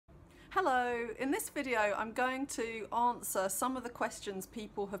Hello, in this video I'm going to answer some of the questions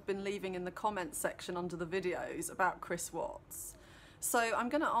people have been leaving in the comments section under the videos about Chris Watts. So I'm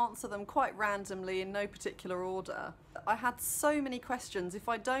going to answer them quite randomly in no particular order. I had so many questions. If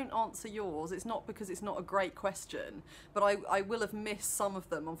I don't answer yours, it's not because it's not a great question, but I will have missed some of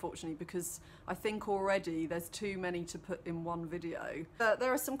them, unfortunately, because I think already there's too many to put in one video.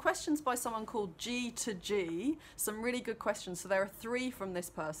 There are some questions by someone called G to G, some really good questions. So there are 3 from this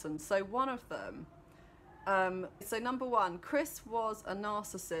person. So one of them, so number 1, Chris was a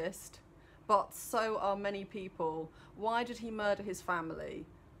narcissist, but so are many people. Why did he murder his family?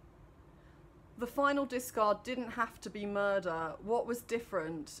 The final discard didn't have to be murder. What was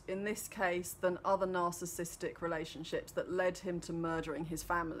different in this case than other narcissistic relationships that led him to murdering his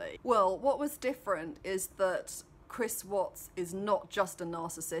family? Well, what was different is that Chris Watts is not just a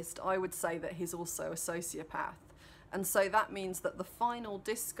narcissist. I would say that he's also a sociopath. And so that means that the final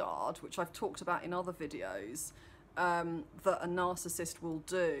discard, which I've talked about in other videos, that a narcissist will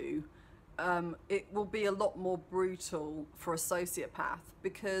do, it will be a lot more brutal for a sociopath,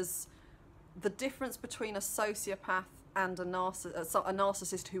 because the difference between a sociopath and a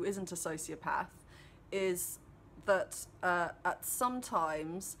narcissist who isn't a sociopath is that at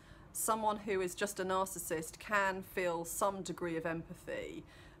sometimes someone who is just a narcissist can feel some degree of empathy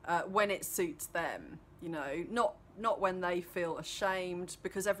when it suits them, you know, not when they feel ashamed,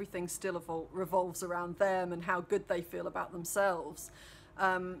 because everything still revolves around them and how good they feel about themselves.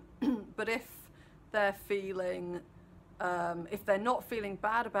 But if they're feeling, if they're not feeling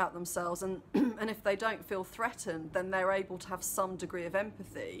bad about themselves and if they don't feel threatened, then they're able to have some degree of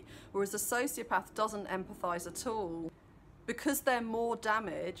empathy. Whereas a sociopath doesn't empathize at all. Because they're more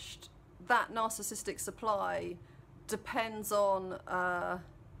damaged, that narcissistic supply depends on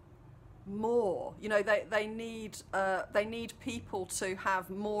more. You know, they need people to have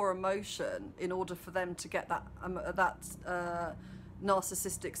more emotion in order for them to get that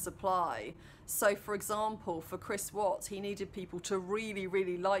narcissistic supply. So for example, for Chris Watts, he needed people to really,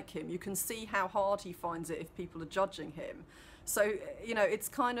 really like him. You can see how hard he finds it if people are judging him. So, you know, it's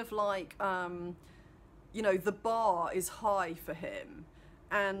kind of like, you know, the bar is high for him.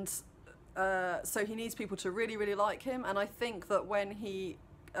 And so he needs people to really, really like him. And I think that when he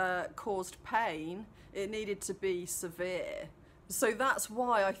caused pain, it needed to be severe. So that's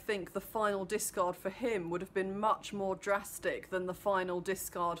why I think the final discard for him would have been much more drastic than the final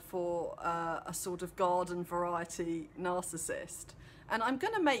discard for a sort of garden variety narcissist. And I'm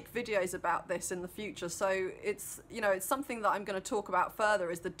going to make videos about this in the future, so it's, you know, it's something that I'm going to talk about further,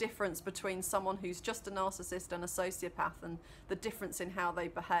 is the difference between someone who's just a narcissist and a sociopath, and the difference in how they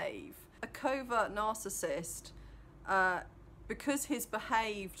behave. A covert narcissist, because he's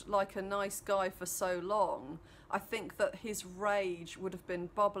behaved like a nice guy for so long, I think that his rage would have been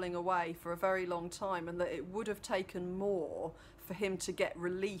bubbling away for a very long time, and that it would have taken more for him to get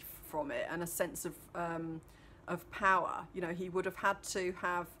relief from it and a sense of power. You know, he would have had to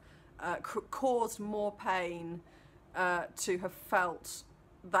have caused more pain to have felt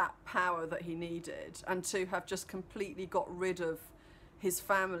that power that he needed, and to have just completely got rid of his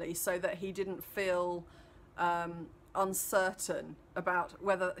family so that he didn't feel uncertain about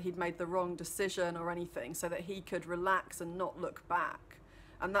whether he'd made the wrong decision or anything, so that he could relax and not look back.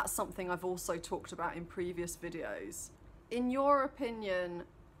 And that's something I've also talked about in previous videos. In your opinion,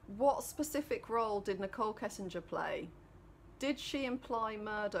 what specific role did Nichol Kessinger play? Did she imply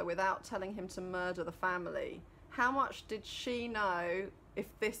murder without telling him to murder the family? How much did she know if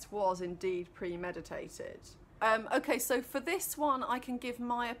this was indeed premeditated? Okay, so for this one, I can give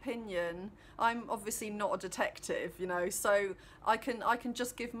my opinion. I'm obviously not a detective, you know, so I can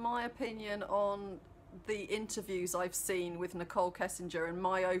just give my opinion on the interviews I've seen with Nichol Kessinger and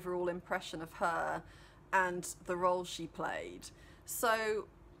my overall impression of her and the role she played. So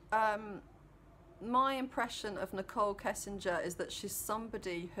my impression of Nichol Kessinger is that she's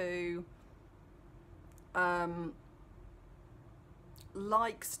somebody who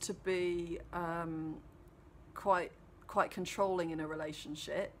likes to be quite controlling in a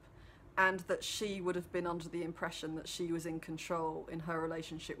relationship, and that she would have been under the impression that she was in control in her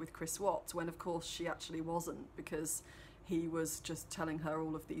relationship with Chris Watts, when of course she actually wasn't, because he was just telling her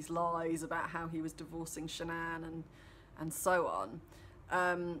all of these lies about how he was divorcing Shanann and so on.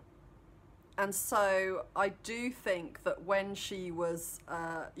 And so I do think that when she was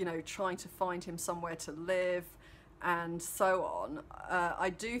you know, trying to find him somewhere to live and so on, I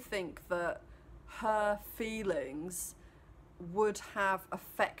do think that her feelings would have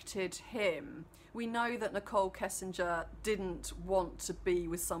affected him. We know that Nichol Kessinger didn't want to be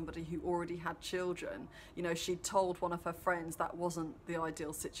with somebody who already had children. You know, she'd told one of her friends that wasn't the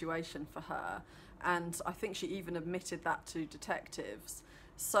ideal situation for her, and I think she even admitted that to detectives.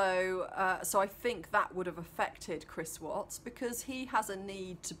 So I think that would have affected Chris Watts, because he has a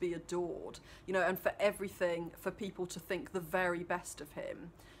need to be adored, you know, and for people to think the very best of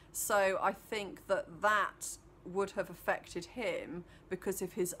him. So I think that would have affected him because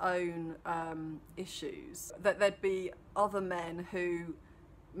of his own issues. That there'd be other men who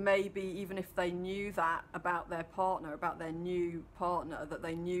maybe, even if they knew that about their partner, about their new partner, that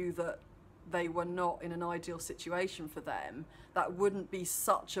they knew that they were not in an ideal situation for them, that wouldn't be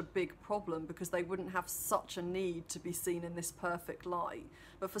such a big problem because they wouldn't have such a need to be seen in this perfect light.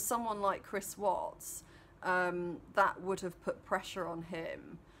 But for someone like Chris Watts, that would have put pressure on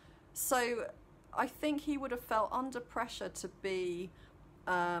him. So I think he would have felt under pressure to be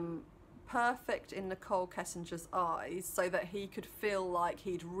perfect in Nichol Kessinger's eyes, so that he could feel like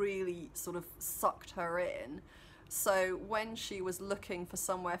he'd really sort of sucked her in. So when she was looking for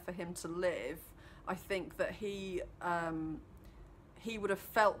somewhere for him to live, I think that he would have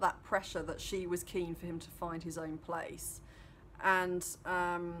felt that pressure that she was keen for him to find his own place. And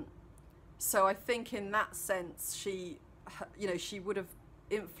so I think in that sense, she would have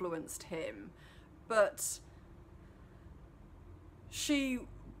influenced him. But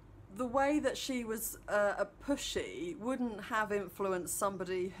the way that she was a pushy wouldn't have influenced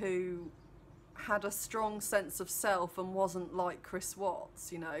somebody who had a strong sense of self and wasn't like Chris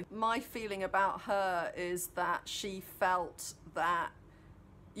Watts, you know. My feeling about her is that she felt that,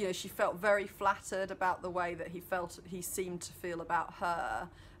 you know, she felt very flattered about the way that he seemed to feel about her,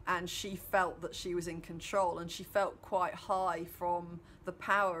 and she felt that she was in control, and she felt quite high from the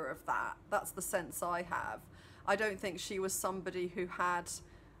power of that. That's the sense I have. I don't think she was somebody who had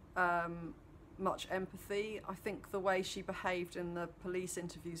much empathy. I think the way she behaved in the police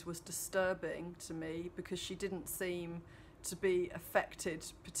interviews was disturbing to me, because she didn't seem to be affected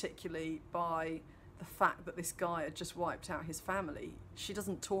particularly by the fact that this guy had just wiped out his family. She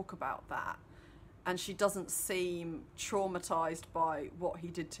doesn't talk about that, and she doesn't seem traumatized by what he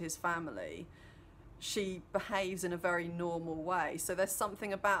did to his family. She behaves in a very normal way. So there's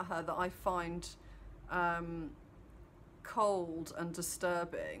something about her that I find cold and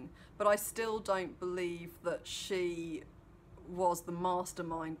disturbing, but I still don't believe that she was the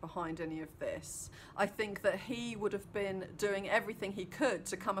mastermind behind any of this. I think that he would have been doing everything he could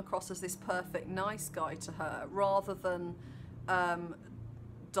to come across as this perfect nice guy to her, rather than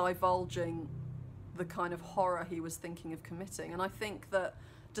divulging the kind of horror he was thinking of committing. And I think that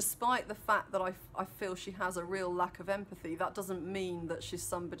despite the fact that I feel she has a real lack of empathy, that doesn't mean that she's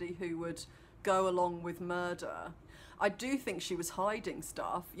somebody who would go along with murder. I do think she was hiding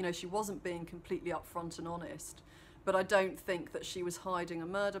stuff, you know, she wasn't being completely upfront and honest, but I don't think that she was hiding a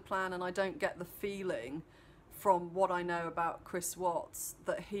murder plan, and I don't get the feeling from what I know about Chris Watts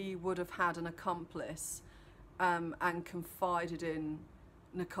that he would have had an accomplice and confided in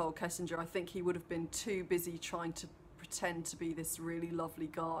Nichol Kessinger. I think he would have been too busy trying to pretend to be this really lovely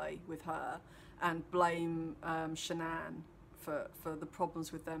guy with her and blame Shanann for the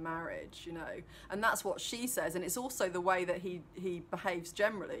problems with their marriage, you know. And that's what she says, and it's also the way that he behaves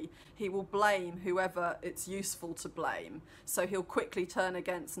generally. He will blame whoever it's useful to blame. So he'll quickly turn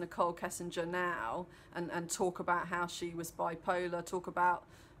against Nichol Kessinger now and talk about how she was bipolar, talk about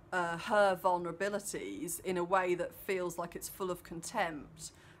her vulnerabilities in a way that feels like it's full of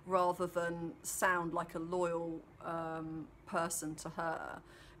contempt, rather than sound like a loyal person to her.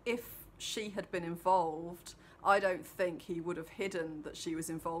 If she had been involved, I don't think he would have hidden that she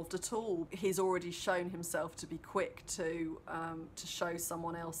was involved at all. He's already shown himself to be quick to show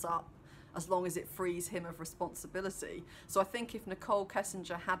someone else up, as long as it frees him of responsibility. So I think if Nichol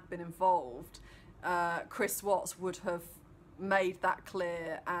Kessinger had been involved, Chris Watts would have made that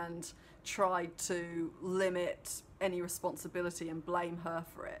clear and tried to limit any responsibility and blame her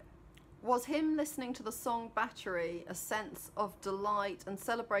for it. Was him listening to the song Battery a sense of delight and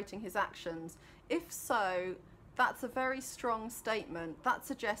celebrating his actions? If so, that's a very strong statement. That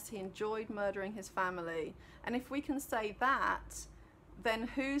suggests he enjoyed murdering his family. And if we can say that, then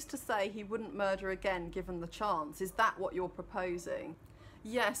who's to say he wouldn't murder again given the chance? Is that what you're proposing?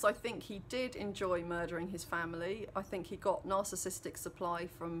 Yes, I think he did enjoy murdering his family. I think he got narcissistic supply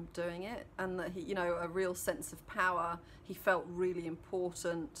from doing it, and that he, you know, a real sense of power. He felt really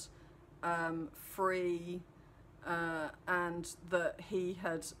important, free, and that he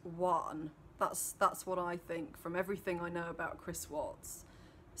had won. That's what I think from everything I know about Chris Watts.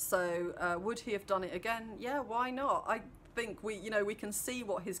 So would he have done it again? Yeah, why not? think we can see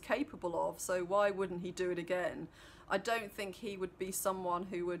what he's capable of, so why wouldn't he do it again? I don't think he would be someone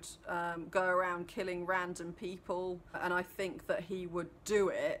who would go around killing random people, and I think that he would do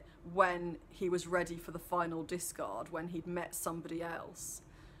it when he was ready for the final discard, when he'd met somebody else.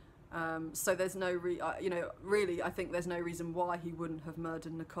 So there's no really, I think there's no reason why he wouldn't have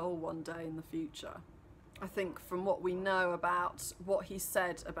murdered Nichol one day in the future. I think from what we know about what he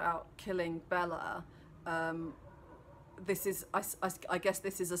said about killing Bella, this is, I guess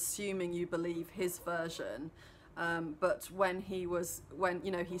this is assuming you believe his version, but when he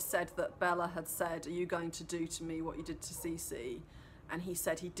said that Bella had said, "Are you going to do to me what you did to CeCe?" And he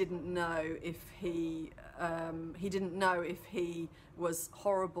said he didn't know if he was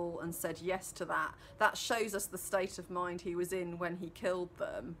horrible, and said yes to that. That shows us the state of mind he was in when he killed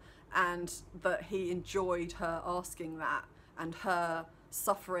them, and that he enjoyed her asking that, and her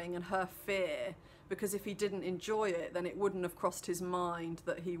suffering and her fear, because if he didn't enjoy it, then it wouldn't have crossed his mind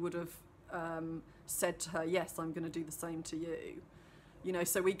that he would have said to her, "Yes, I'm going to do the same to you."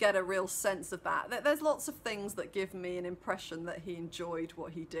 So we get a real sense of that. There's lots of things that give me an impression that he enjoyed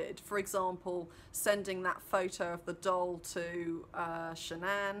what he did. For example, sending that photo of the doll to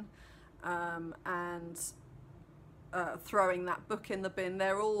Shanann, and throwing that book in the bin.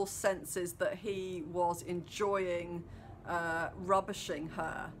 They're all senses that he was enjoying rubbishing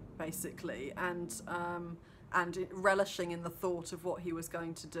her, basically, and relishing in the thought of what he was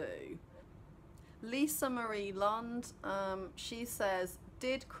going to do. Lisa Marie Lund, she says,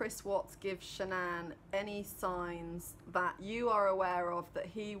 did Chris Watts give Shanann any signs that you are aware of that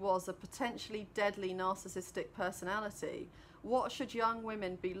he was a potentially deadly narcissistic personality? What should young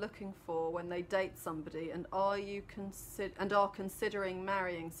women be looking for when they date somebody, and are considering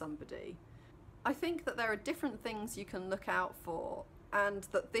marrying somebody? I think that there are different things you can look out for, and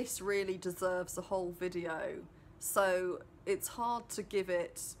that this really deserves a whole video. So it's hard to give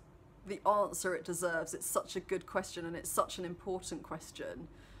it the answer it deserves. It's such a good question, and it's such an important question.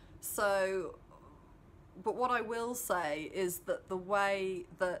 So, but what I will say is that the way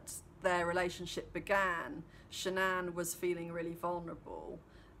that their relationship began, Shanann was feeling really vulnerable,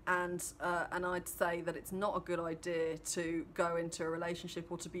 and I'd say that it's not a good idea to go into a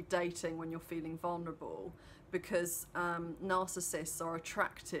relationship or to be dating when you're feeling vulnerable, because narcissists are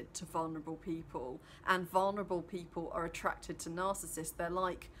attracted to vulnerable people, and vulnerable people are attracted to narcissists. They're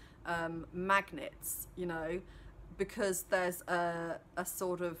like magnets, because there's a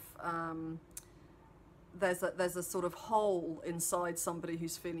sort of there's a sort of hole inside somebody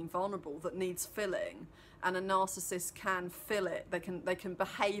who's feeling vulnerable that needs filling, and a narcissist can fill it. They can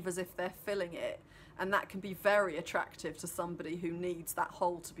behave as if they're filling it, and that can be very attractive to somebody who needs that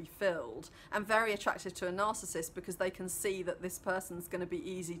hole to be filled, and very attractive to a narcissist because they can see that this person's going to be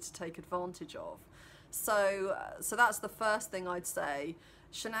easy to take advantage of. So that's the first thing I'd say.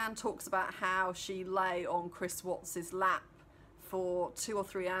 Shanann talks about how she lay on Chris Watts's lap for 2 or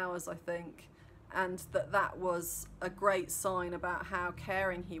 3 hours, I think, and that was a great sign about how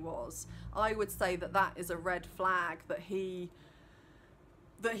caring he was. I would say that is a red flag, that he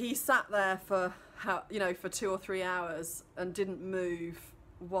sat there for for 2 or 3 hours and didn't move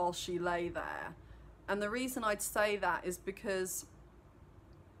while she lay there. And the reason I'd say that is because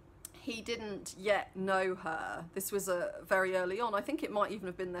he didn't yet know her. This was very early on. I think it might even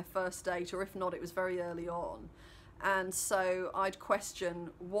have been their first date, or if not, it was very early on. And so I'd question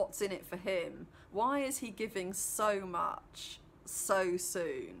what's in it for him. Why is he giving so much so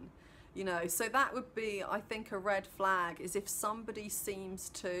soon? So that would be, I think, a red flag, is if somebody seems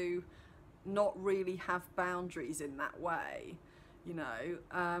to not really have boundaries in that way.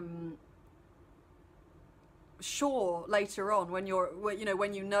 Sure, later on, when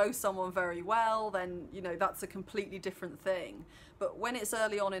you know someone very well, then that's a completely different thing. But when it's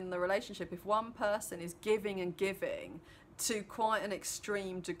early on in the relationship, if one person is giving and giving to quite an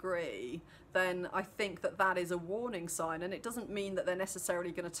extreme degree, then I think that is a warning sign. And it doesn't mean that they're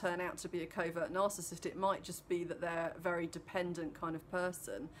necessarily going to turn out to be a covert narcissist. It might just be that they're a very dependent kind of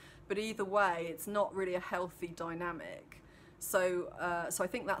person. But either way, it's not really a healthy dynamic. So I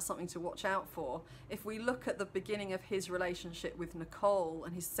think that's something to watch out for. If we look at the beginning of his relationship with Nichol,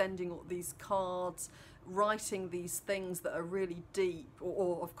 and he's sending all these cards, writing these things that are really deep,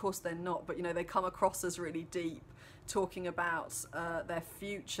 or of course they're not, but they come across as really deep, talking about their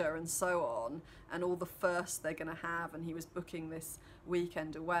future and so on, and all the firsts they're going to have, and he was booking this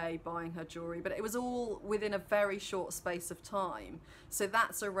weekend away, buying her jewellery, but it was all within a very short space of time. So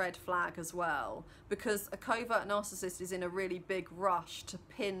that's a red flag as well, because a covert narcissist is in a really big rush to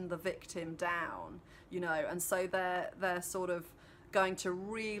pin the victim down, and so they're sort of going to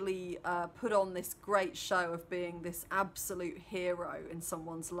really put on this great show of being this absolute hero in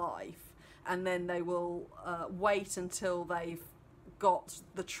someone's life, and then they will wait until they've got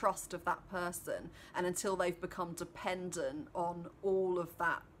the trust of that person and until they've become dependent on all of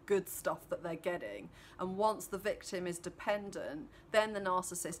that good stuff that they're getting. And once the victim is dependent, then the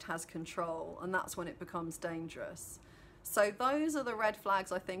narcissist has control, and that's when it becomes dangerous. So those are the red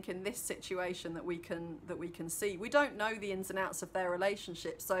flags, I think, in this situation that we can see. We don't know the ins and outs of their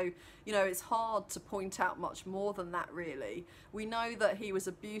relationship, so it's hard to point out much more than that, really. We know that he was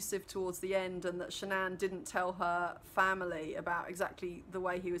abusive towards the end, and that Shanann didn't tell her family about exactly the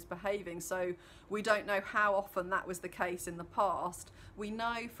way he was behaving, so we don't know how often that was the case in the past. We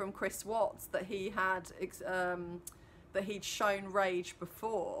know from Chris Watts that he had that he'd shown rage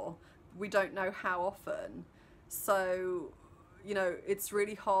before. We don't know how often. So, it's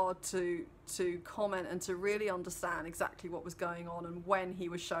really hard to comment and to really understand exactly what was going on and when he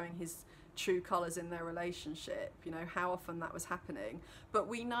was showing his true colours in their relationship, how often that was happening. But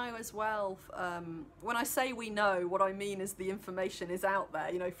we know as well, when I say we know, what I mean is the information is out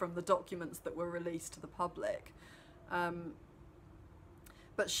there, from the documents that were released to the public.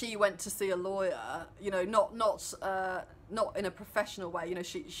 But she went to see a lawyer, not in a professional way,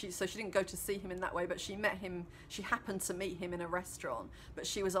 so she didn't go to see him in that way, but she met him, she happened to meet him in a restaurant, but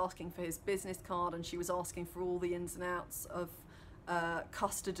she was asking for his business card, and she was asking for all the ins and outs of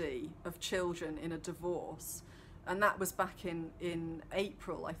custody of children in a divorce. And that was back in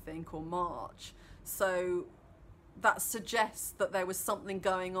April, I think, or March. So that suggests that there was something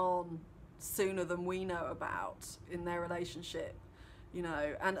going on sooner than we know about in their relationship.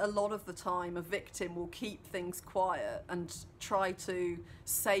 And a lot of the time a victim will keep things quiet and try to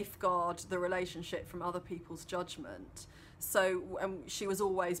safeguard the relationship from other people's judgment. So she was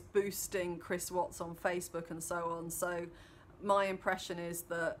always boosting Chris Watts on Facebook and so on. So my impression is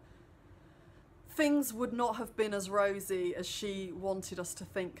that things would not have been as rosy as she wanted us to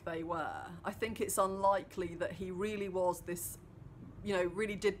think they were. I think it's unlikely that he really was this,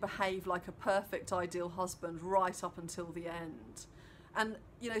 really did behave like a perfect ideal husband right up until the end. And,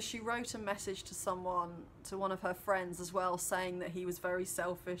 she wrote a message to one of her friends as well, saying that he was very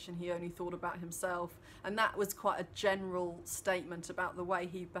selfish and he only thought about himself. And that was quite a general statement about the way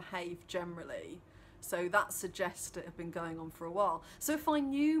he behaved generally. So that suggests it had been going on for a while. So if I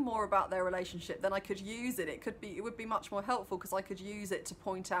knew more about their relationship, then I could use it. It would be much more helpful, because I could use it to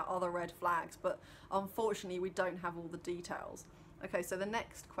point out other red flags. But unfortunately, we don't have all the details. Okay, so the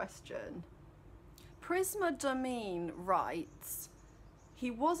next question. Prisma Domine writes, he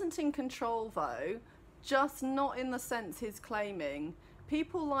wasn't in control though, just not in the sense he's claiming.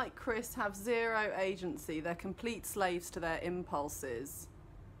 People like Chris have zero agency, they're complete slaves to their impulses.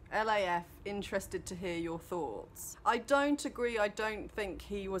 LAF, interested to hear your thoughts. I don't agree. I don't think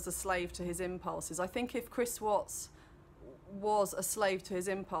he was a slave to his impulses. I think if Chris Watts was a slave to his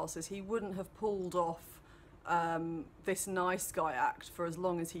impulses, he wouldn't have pulled off this nice guy act for as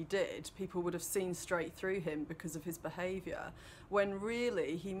long as he did. People would have seen straight through him because of his behaviour, when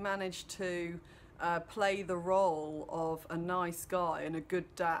really he managed to play the role of a nice guy and a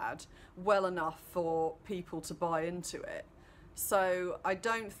good dad well enough for people to buy into it. So I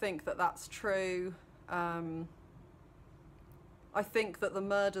don't think that that's true. I think that the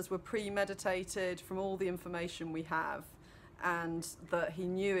murders were premeditated from all the information we have, and that he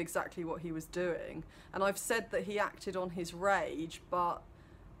knew exactly what he was doing. And I've said that he acted on his rage, but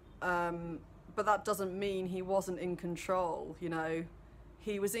that doesn't mean he wasn't in control,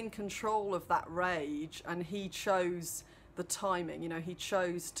 He was in control of that rage, and he chose the timing, he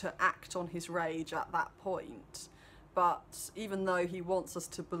chose to act on his rage at that point. But even though he wants us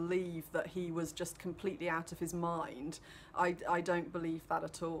to believe that he was just completely out of his mind, I don't believe that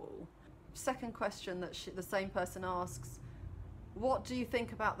at all. Second question that the same person asks, what do you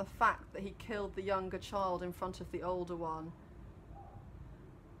think about the fact that he killed the younger child in front of the older one?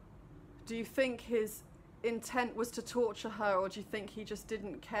 Do you think his intent was to torture her, or do you think he just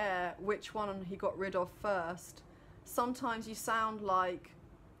didn't care which one he got rid of first? Sometimes you sound like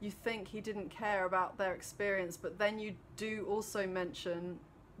you think he didn't care about their experience, but then you do also mention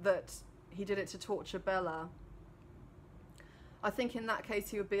that he did it to torture Bella. I think in that case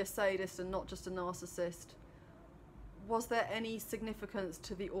he would be a sadist and not just a narcissist. Was there any significance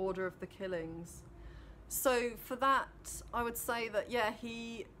to the order of the killings? So for that, I would say that, yeah,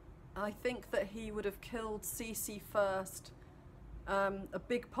 I think that he would have killed CeCe first. A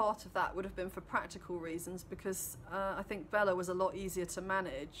big part of that would have been for practical reasons, because I think Bella was a lot easier to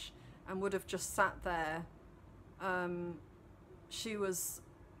manage and would have just sat there. She was,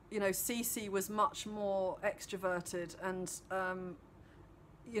 CeCe was much more extroverted, and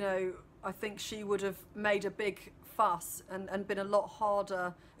you know, I think she would have made a big fuss and been a lot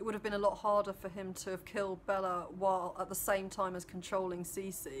harder. It would have been a lot harder for him to have killed Bella while at the same time as controlling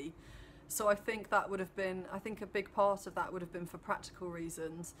CeCe. So I think that would have been, I think a big part of that would have been for practical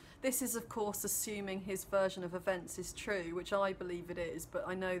reasons. This is of course assuming his version of events is true, which I believe it is, but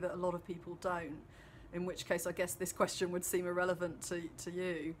I know that a lot of people don't, in which case I guess this question would seem irrelevant to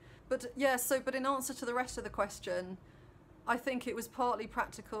you. But yeah, but in answer to the rest of the question, I think it was partly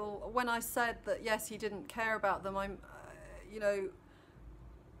practical. When I said that yes, he didn't care about them, you know,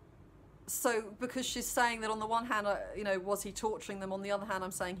 so because she's saying that on the one hand, you know, was he torturing them? On the other hand,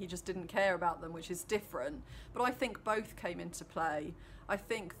 I'm saying he just didn't care about them, which is different. But I think both came into play. I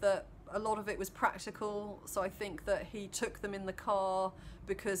think that a lot of it was practical. So I think that he took them in the car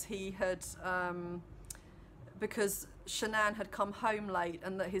because he had, because Shanann had come home late,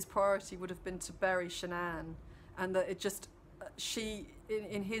 and that his priority would have been to bury Shanann, and that it just,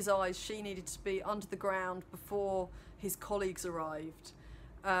 in his eyes, she needed to be under the ground before his colleagues arrived.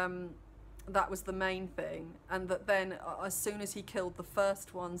 That was the main thing, and that then as soon as he killed the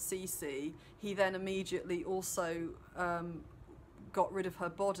first one, CeCe, he then immediately also got rid of her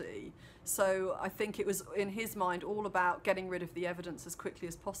body. So I think it was in his mind all about getting rid of the evidence as quickly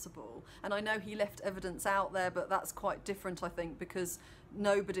as possible. And I know he left evidence out there, but that's quite different, I think, because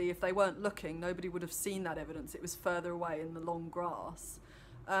nobody, if they weren't looking, nobody would have seen that evidence. It was further away in the long grass.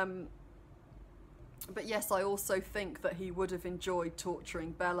 But yes, I also think that he would have enjoyed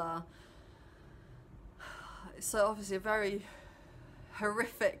torturing Bella. So obviously a very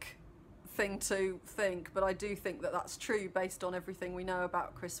horrific thing to think, but I do think that that's true based on everything we know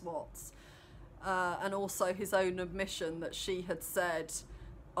about Chris Watts. And also his own admission that she had said,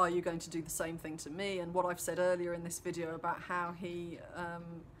 are you going to do the same thing to me? And what I've said earlier in this video about how he,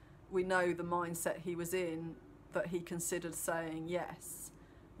 we know the mindset he was in, that he considered saying yes,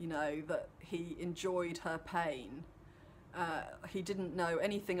 you know, that he enjoyed her pain. He didn't know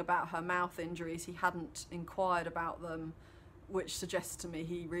anything about her mouth injuries, he hadn't inquired about them, which suggests to me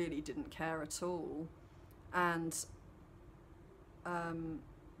he really didn't care at all. And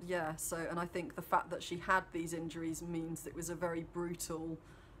yeah, so, and I think the fact that she had these injuries means it was a very brutal,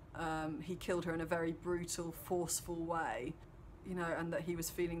 he killed her in a very brutal, forceful way, you know, and that he was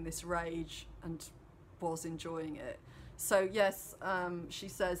feeling this rage and was enjoying it. So yes, she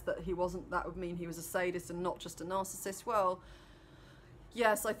says that he wasn't, that would mean he was a sadist and not just a narcissist. Well,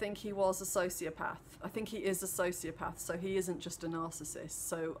 yes, I think he was a sociopath. I think he is a sociopath, so he isn't just a narcissist.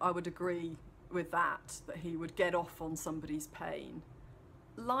 So I would agree with that he would get off on somebody's pain.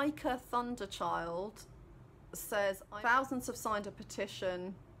 Like a Thunderchild says, thousands have signed a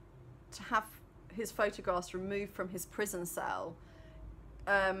petition to have his photographs removed from his prison cell.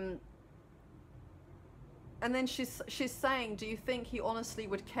 And then she's saying, do you think he honestly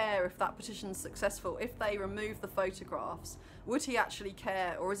would care if that petition's successful? If they remove the photographs, would he actually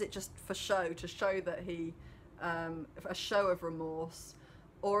care? Or is it just for show, to show that he, a show of remorse?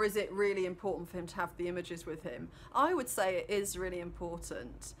 Or is it really important for him to have the images with him? I would say it is really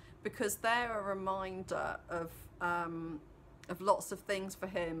important, because they're a reminder of lots of things for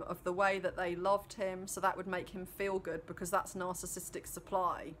him, of the way that they loved him, so that would make him feel good, because that's narcissistic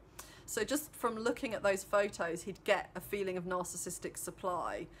supply. So just from looking at those photos, he'd get a feeling of narcissistic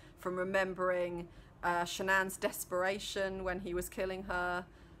supply from remembering Shanann's desperation when he was killing her,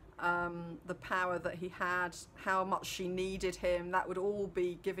 the power that he had, how much she needed him. That would all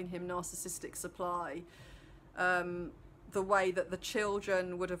be giving him narcissistic supply. The way that the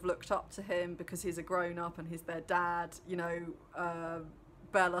children would have looked up to him because he's a grown-up and he's their dad, you know,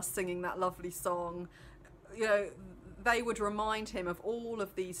 Bella singing that lovely song, you know, they would remind him of all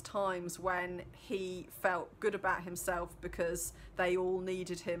of these times when he felt good about himself because they all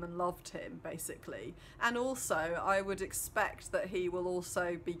needed him and loved him, basically. And also, I would expect that he will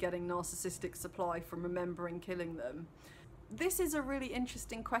also be getting narcissistic supply from remembering killing them. This is a really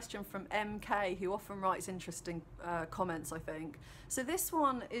interesting question from MK, who often writes interesting comments, I think. So this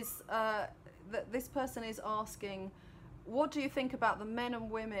one is, this person is asking, what do you think about the men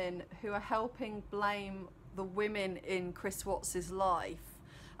and women who are helping blame the women in Chris Watts's life?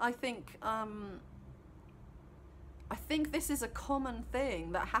 I think this is a common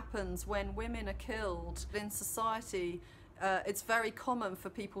thing that happens when women are killed in society. It's very common for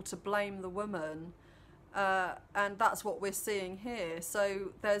people to blame the woman, and that's what we're seeing here.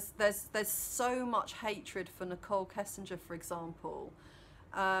 So there's so much hatred for Nichol Kessinger, for example,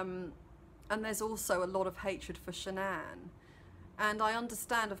 and there's also a lot of hatred for Shanann. And I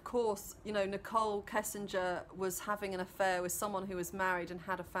understand, of course, you know, Nichol Kessinger was having an affair with someone who was married and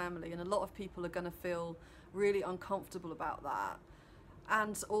had a family, and a lot of people are going to feel really uncomfortable about that.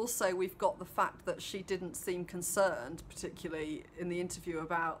 And also we've got the fact that she didn't seem concerned, particularly in the interview,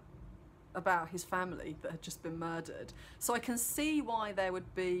 about his family that had just been murdered. So I can see why there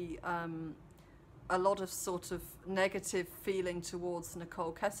would be a lot of sort of negative feeling towards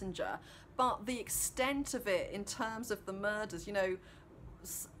Nichol Kessinger, but the extent of it in terms of the murders, you know,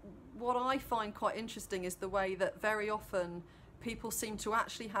 what I find quite interesting is the way that very often people seem to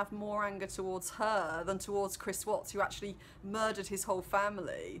actually have more anger towards her than towards Chris Watts, who actually murdered his whole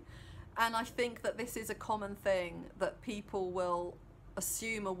family. And I think that this is a common thing, that people will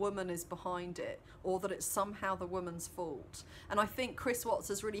assume a woman is behind it, or that it's somehow the woman's fault. And I think Chris Watts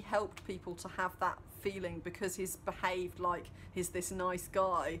has really helped people to have that feeling, because he's behaved like he's this nice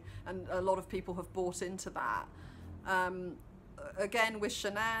guy, and a lot of people have bought into that. Again, with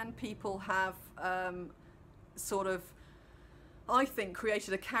Shanann, people have sort of, I think,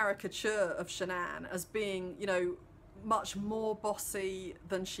 created a caricature of Shanann as being, you know, much more bossy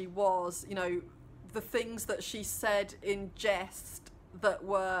than she was. You know, the things that she said in jest that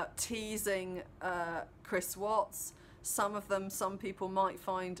were teasing Chris Watts, some of them, some people might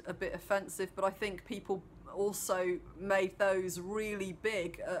find a bit offensive, but I think people also made those really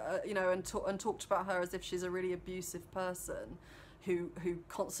big, you know, and talked about her as if she's a really abusive person who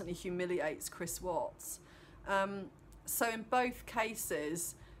constantly humiliates Chris Watts. So in both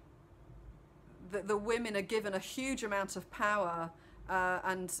cases, the women are given a huge amount of power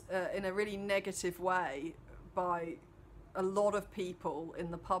and in a really negative way by a lot of people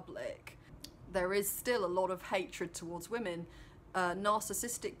in the public. There is still a lot of hatred towards women.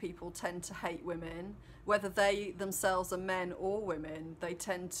 Narcissistic people tend to hate women, whether they themselves are men or women. They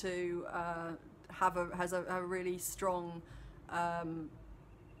tend to have a really strong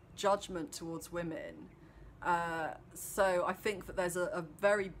judgment towards women. So I think that there's a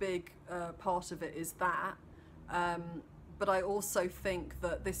very big part of it is that. But I also think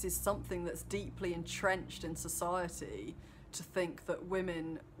that this is something that's deeply entrenched in society, to think that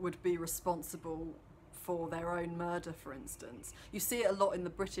women would be responsible for their own murder, for instance. You see it a lot in the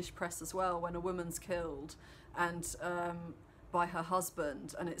British press as well, when a woman's killed and by her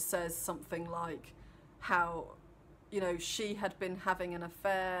husband, and it says something like how, you know, she had been having an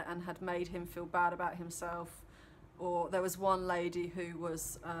affair and had made him feel bad about himself. Or there was one lady who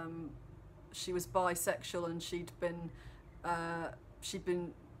was, she was bisexual, and she'd been I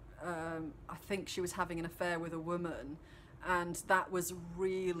think she was having an affair with a woman, and that was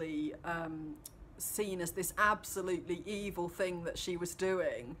really seen as this absolutely evil thing that she was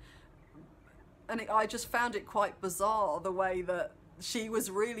doing. And I just found it quite bizarre, the way that she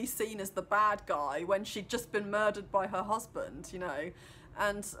was really seen as the bad guy when she'd just been murdered by her husband, you know.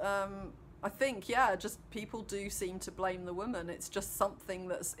 And I think, yeah, just people do seem to blame the woman. It's just something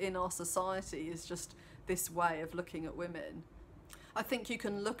that's in our society, is just this way of looking at women. I think you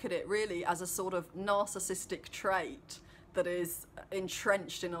can look at it really as a sort of narcissistic trait that is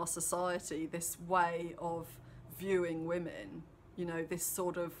entrenched in our society, this way of viewing women, you know, this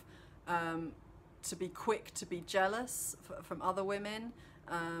sort of to be quick to be jealous from other women,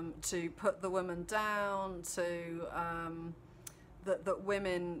 to put the woman down, to that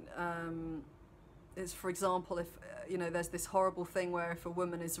women is, for example, if you know, there's this horrible thing where if a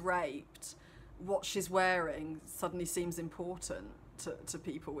woman is raped, what she's wearing suddenly seems important to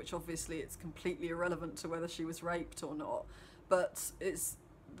people, which obviously it's completely irrelevant to whether she was raped or not. But it's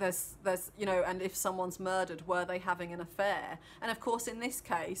there's you know, and if someone's murdered, were they having an affair? And of course in this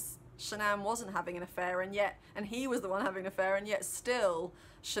case Shanann wasn't having an affair, and he was the one having an affair, and yet still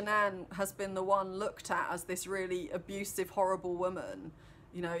Shanann has been the one looked at as this really abusive, horrible woman,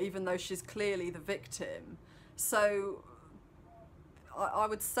 you know, even though she's clearly the victim. So I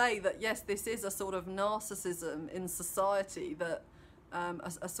would say that yes, this is a sort of narcissism in society, that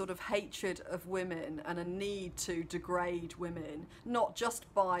a sort of hatred of women and a need to degrade women, not just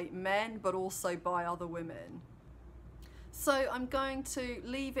by men but also by other women. So I'm going to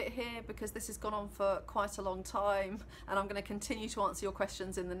leave it here because this has gone on for quite a long time, and I'm going to continue to answer your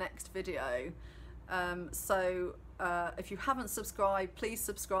questions in the next video. If you haven't subscribed, please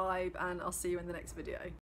subscribe, and I'll see you in the next video.